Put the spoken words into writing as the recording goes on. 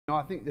No,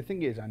 I think the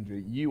thing is,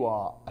 Andrew, you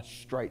are a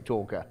straight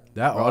talker.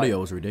 That audio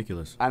was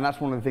ridiculous. And that's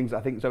one of the things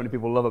I think so many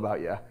people love about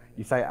you.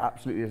 You say it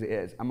absolutely as it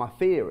is. And my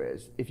fear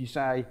is, if you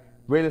say,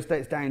 real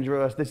estate's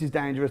dangerous, this is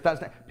dangerous,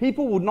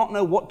 people will not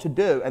know what to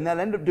do, and they'll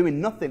end up doing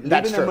nothing,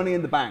 leaving their money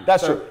in the bank.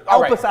 That's true.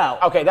 Help us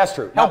out. Okay, that's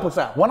true. Help us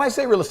out. When I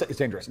say real estate is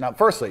dangerous, now,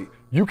 firstly,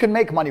 you can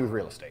make money with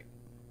real estate.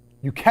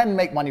 You can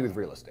make money with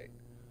real estate.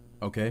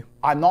 Okay.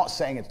 I'm not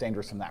saying it's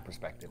dangerous from that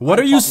perspective. What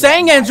are you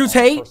saying, Andrew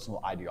Tate?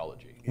 Personal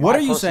ideology. What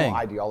are you saying?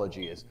 My personal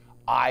ideology is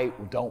I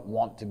don't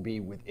want to be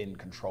within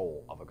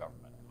control of a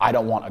government. I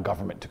don't want a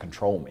government to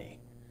control me.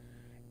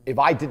 If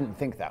I didn't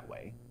think that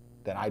way,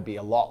 then I'd be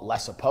a lot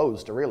less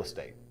opposed to real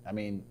estate. I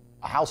mean,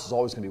 a house is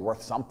always going to be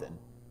worth something.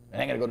 It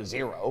ain't going to go to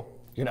zero.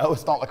 You know,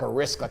 it's not like a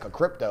risk like a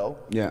crypto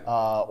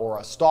or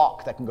a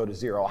stock that can go to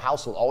zero. A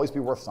house will always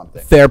be worth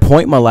something. Fair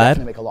point, my lad.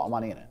 Definitely make a lot of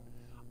money in it.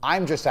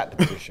 I'm just at the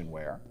position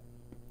where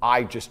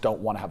I just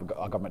don't want to have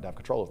a government to have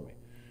control of me.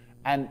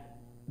 And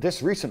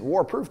this recent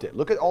war proved it.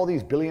 Look at all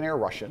these billionaire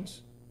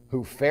Russians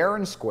who fair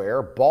and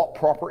square bought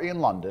property in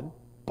London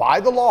by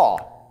the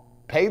law,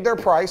 paid their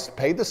price,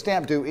 paid the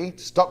stamp duty,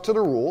 stuck to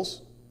the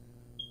rules.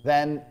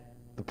 Then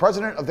the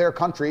president of their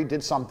country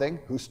did something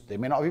they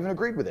may not have even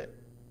agreed with it.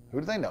 Who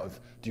do they know?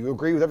 Do you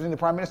agree with everything the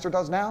prime minister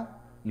does now?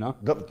 No.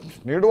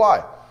 Neither do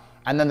I.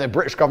 And then the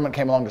British government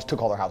came along and just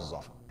took all their houses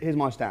off them. Here's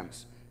my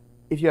stance.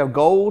 If you have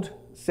gold,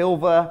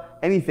 silver,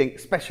 anything,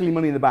 especially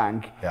money in the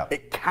bank,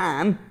 it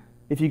can,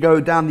 if you go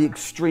down the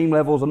extreme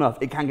levels enough,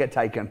 it can get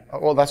taken.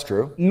 Well, that's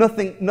true.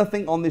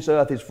 Nothing on this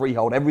earth is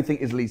freehold. Everything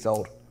is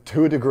leasehold.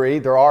 To a degree,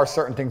 there are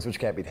certain things which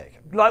can't be taken.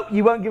 Like,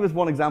 you won't give us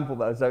one example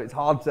though, so it's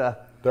hard to...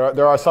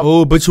 There are some...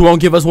 Oh, but you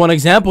won't give us one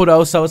example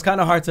though, so it's kind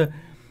of hard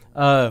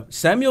to...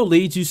 Samuel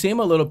Leeds, you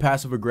seem a little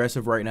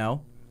passive-aggressive right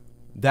now.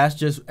 That's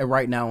just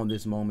right now in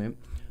this moment.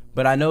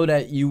 But I know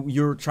that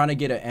you're trying to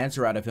get an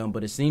answer out of him,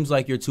 but it seems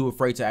like you're too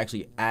afraid to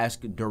actually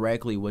ask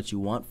directly what you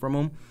want from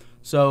him.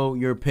 So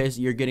you're pissed.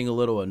 You're getting a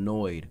little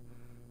annoyed,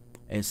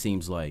 it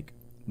seems like.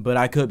 But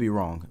I could be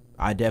wrong.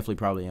 I definitely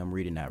probably am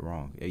reading that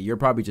wrong. You're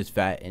probably just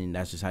fat, and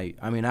that's just how you...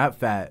 I mean, not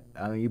fat.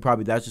 I mean,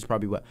 that's just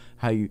probably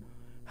how you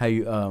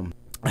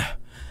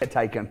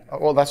taken.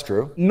 Well, that's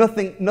true.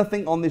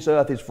 Nothing on this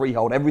earth is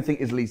freehold. Everything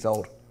is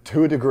leasehold.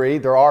 To a degree,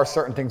 there are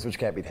certain things which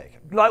can't be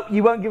taken. Like,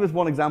 you won't give us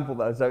one example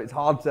though, so it's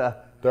hard to...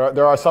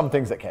 There are some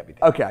things that can't be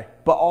taken. Okay,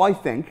 but I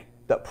think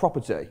that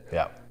property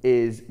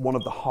is one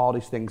of the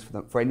hardest things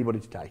for anybody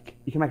to take.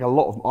 You can make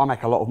I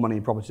make a lot of money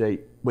in property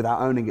without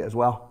owning it as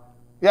well.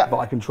 Yeah.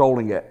 By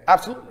controlling it.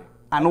 Absolutely.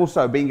 And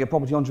also being a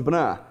property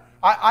entrepreneur.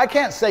 I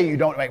can't say you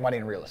don't make money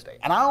in real estate.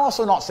 And I'm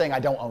also not saying I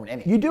don't own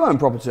any. You do own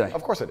property.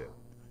 Of course I do.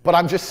 But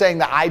I'm just saying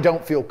that I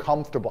don't feel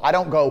comfortable. I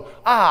don't go,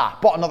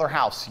 bought another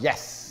house.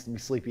 Yes, let me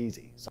sleep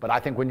easy. But I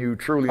think when you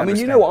truly understand... I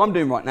mean, you know what I'm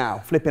doing right now,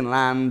 flipping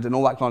land and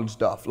all that kind of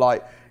stuff.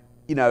 Like,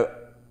 you know,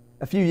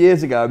 a few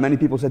years ago, many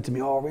people said to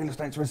me, oh, real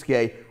estate's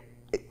risky.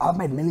 I've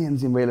made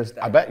millions in real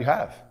estate. I bet you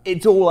have.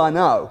 It's all I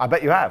know. I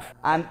bet you have.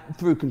 And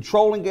through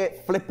controlling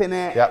it, flipping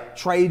it,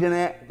 trading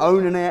it,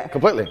 owning it.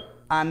 Completely.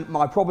 And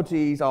my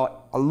properties a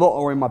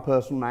lot are in my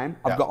personal name.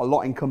 I've got a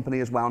lot in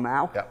company as well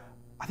now.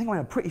 I think I'm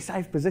in a pretty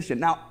safe position.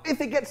 Now, if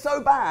it gets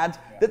so bad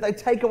that they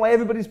take away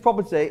everybody's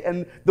property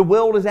and the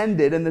world has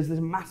ended and there's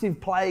this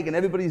massive plague and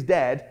everybody's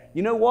dead,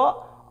 you know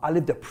what? I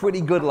lived a pretty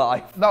good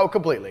life. No,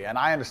 completely. And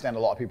I understand a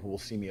lot of people will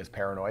see me as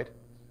paranoid,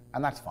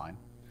 and that's fine.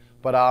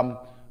 But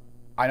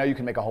I know you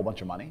can make a whole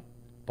bunch of money,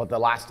 but the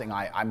last thing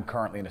I'm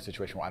currently in a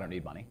situation where I don't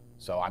need money.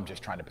 So I'm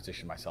just trying to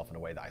position myself in a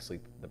way that I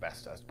sleep the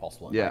best as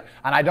possible. And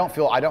I don't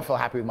feel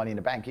happy with money in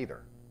the bank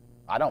either.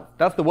 I don't.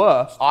 That's the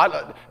worst.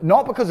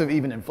 Not because of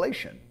even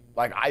inflation.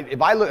 Like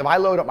if I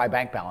load up my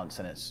bank balance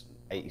and it's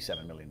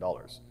 $87 million,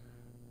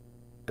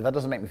 that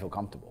doesn't make me feel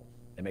comfortable.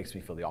 It makes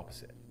me feel the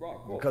opposite. Right.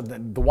 Because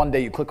the one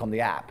day you click on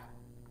the app,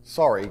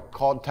 sorry,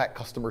 contact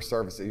customer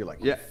service. You're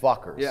like, you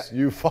fuckers.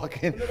 You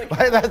fucking,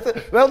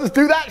 they'll just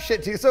do that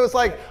shit to you. So it's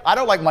like, I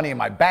don't like money in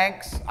my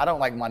banks. I don't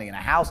like money in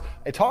a house.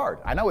 It's hard.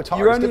 I know it's hard.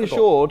 You're only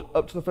insured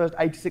up to the first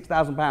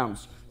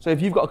 £86,000. So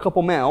if you've got a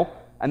couple mil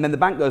and then the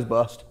bank goes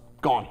bust,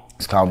 gone.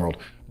 It's town world.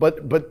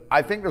 But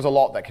I think there's a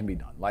lot that can be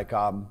done. Like,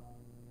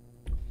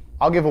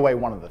 I'll give away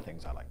one of the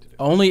things I like to do.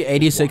 Only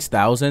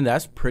 86,000?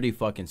 That's pretty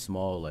fucking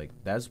small. Like,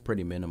 that's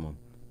pretty minimum.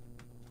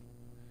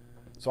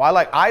 So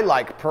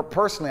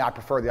personally, I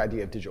prefer the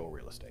idea of digital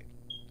real estate,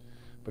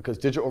 because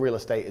digital real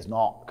estate is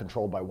not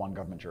controlled by one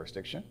government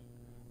jurisdiction,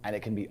 and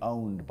it can be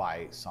owned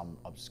by some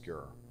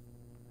obscure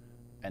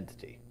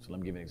entity. So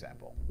let me give you an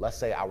example. Let's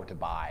say I were to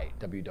buy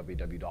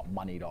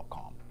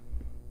www.money.com.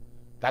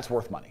 That's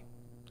worth money.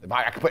 If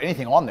I could put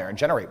anything on there and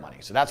generate money,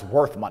 so that's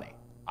worth money.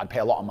 I'd pay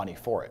a lot of money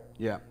for it.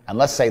 Yeah. And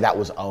let's say that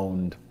was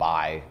owned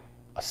by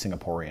a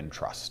Singaporean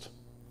trust.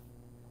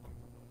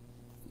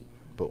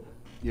 Boom.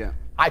 Yeah.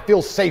 I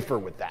feel safer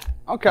with that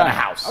than a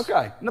house.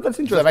 Okay. No, that's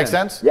interesting. Does that make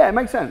sense? Yeah, it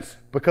makes sense.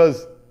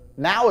 Because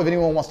now if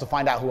anyone wants to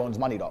find out who owns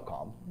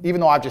money.com, even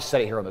though I've just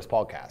said it here on this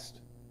podcast,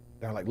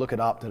 They're like, look it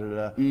up,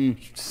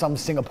 some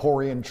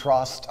Singaporean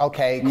trust.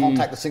 Okay,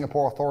 contact the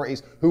Singapore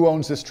authorities. Who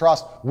owns this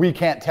trust? We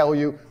can't tell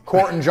you.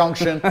 Court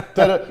injunction.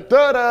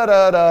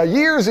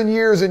 Years and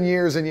years and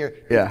years and years.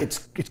 Yeah.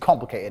 It's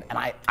complicated, and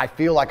I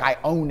feel like I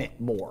own it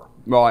more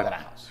than a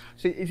house.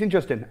 See, it's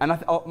interesting, and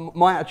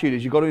my attitude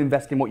is you've got to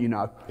invest in what you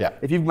know. Yeah.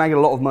 If you've made a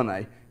lot of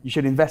money, you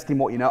should invest in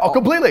what you know. Oh,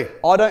 completely.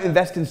 I don't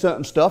invest in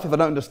certain stuff if I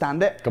don't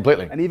understand it.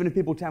 Completely. And even if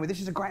people tell me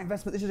this is a great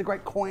investment, this is a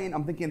great coin,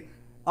 I'm thinking,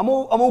 I'm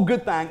all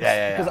good, thanks.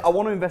 Because I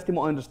want to invest in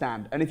what I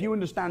understand. And if you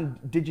understand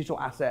digital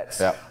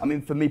assets, I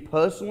mean, for me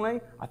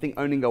personally, I think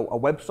owning a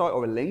website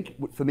or a link,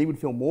 for me, would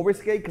feel more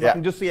risky because I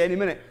can just see any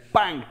minute,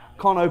 bang,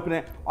 can't open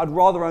it. I'd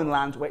rather own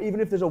land where even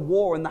if there's a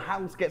war and the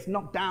house gets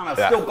knocked down, I've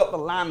still got the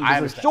land.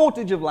 There's a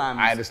shortage of land.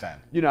 I understand.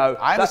 You know,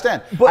 I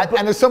understand.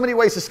 And there's so many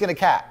ways to skin a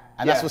cat.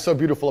 And that's what's so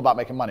beautiful about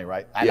making money,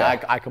 right? And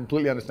I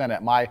completely understand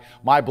that.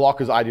 My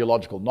block is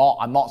ideological.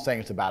 I'm not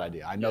saying it's a bad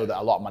idea. I know that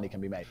a lot of money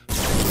can be made.